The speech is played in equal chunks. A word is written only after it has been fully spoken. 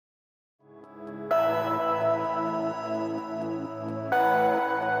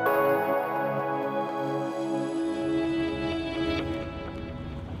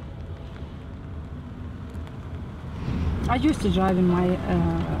I used to drive in my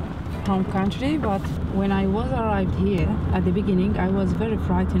home country, but when I was arrived here, at the beginning, I was very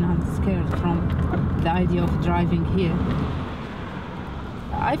frightened and scared from the idea of driving here.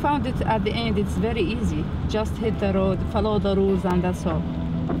 I found it at the end, it's very easy. Just hit the road, follow the rules, and that's all.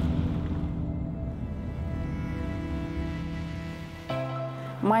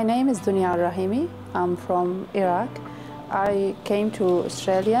 My name is Dunya Al-Ruhaimi. I'm from Iraq. I came to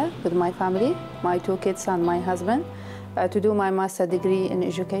Australia with my family, my 2 kids and my husband, to do my master's degree in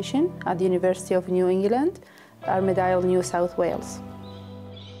education at the University of New England, Armidale, New South Wales.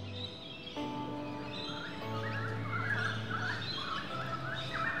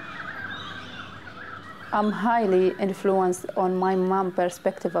 I'm highly influenced on my mom's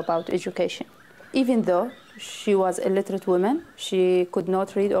perspective about education. Even though she was a illiterate woman, she could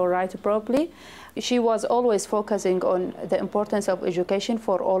not read or write properly, she was always focusing on the importance of education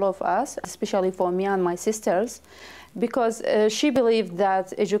for all of us, especially for me and my sisters, because she believed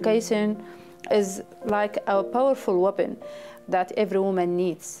that education is like a powerful weapon that every woman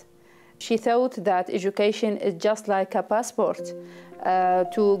needs. She thought that education is just like a passport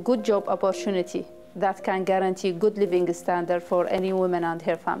to good job opportunity that can guarantee good living standard for any woman and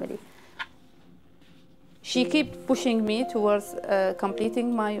her family. She kept pushing me towards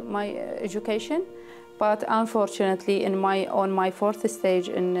completing my education, but unfortunately, on my 4th stage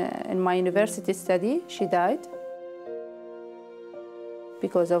in my university study, she died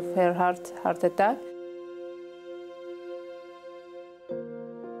because of her heart attack.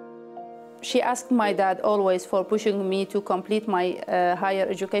 She asked my dad always for pushing me to complete my higher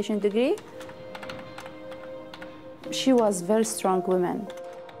education degree. She was a very strong woman.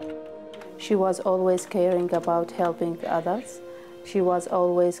 She was always caring about helping others. She was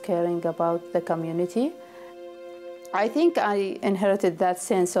always caring about the community. I think I inherited that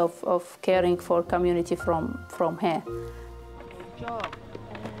sense of caring for community from her. Good job.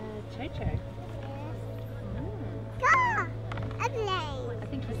 Chocho. I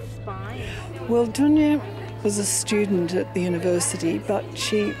think he's spying. Well, Dunya was a student at the university, but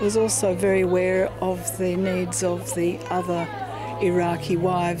she was also very aware of the needs of the other Iraqi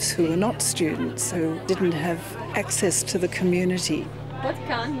wives who were not students, who didn't have access to the community. What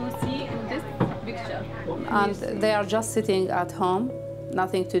can you see in this picture? And they are just sitting at home,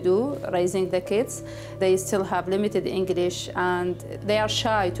 nothing to do, raising the kids. They still have limited English and they are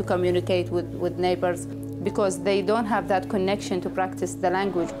shy to communicate with neighbors because they don't have that connection to practice the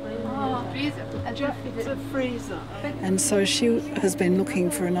language. It's a freezer. And so she has been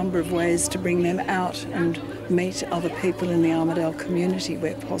looking for a number of ways to bring them out and meet other people in the Armidale community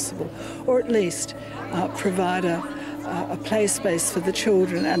where possible, or at least provide a play space for the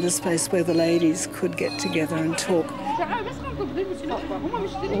children and a space where the ladies could get together and talk.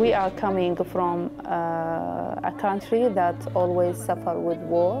 We are coming from a country that always suffers with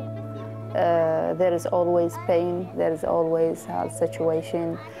war. There is always pain, there is always health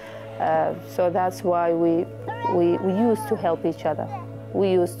situation. So that's why we used to help each other.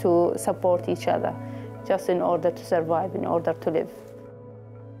 We used to support each other just in order to survive, in order to live.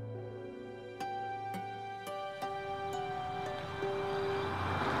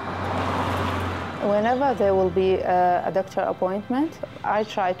 Whenever there will be a doctor appointment, I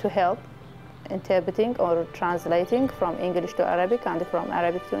try to help interpreting or translating from English to Arabic and from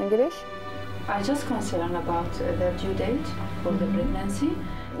Arabic to English. I just concerned about the due date for the pregnancy.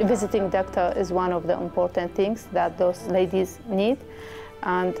 Visiting doctor is one of the important things that those ladies need,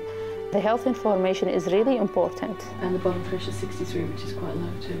 and the health information is really important. And the blood pressure is 63, which is quite low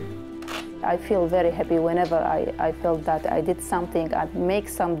too. I feel very happy whenever I feel that I did something and make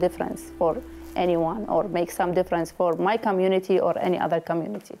some difference for anyone or make some difference for my community or any other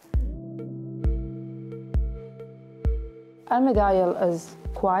community. Armidale is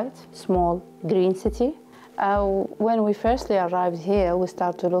quite small, green city. When we firstly arrived here, we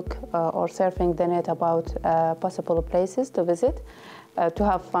started to look or surfing the net about possible places to visit, to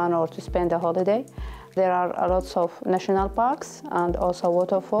have fun or to spend a holiday. There are lots of national parks and also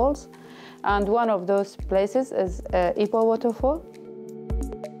waterfalls. And one of those places is Ipo Waterfall.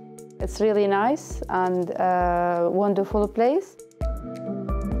 It's really nice and wonderful place.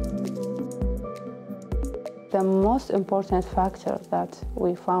 The most important factor that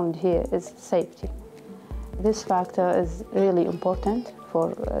we found here is safety. This factor is really important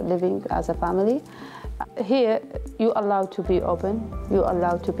for living as a family. Here, you're allowed to be open, you're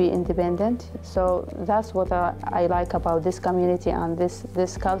allowed to be independent. So that's what I like about this community and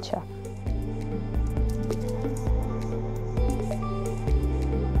this culture.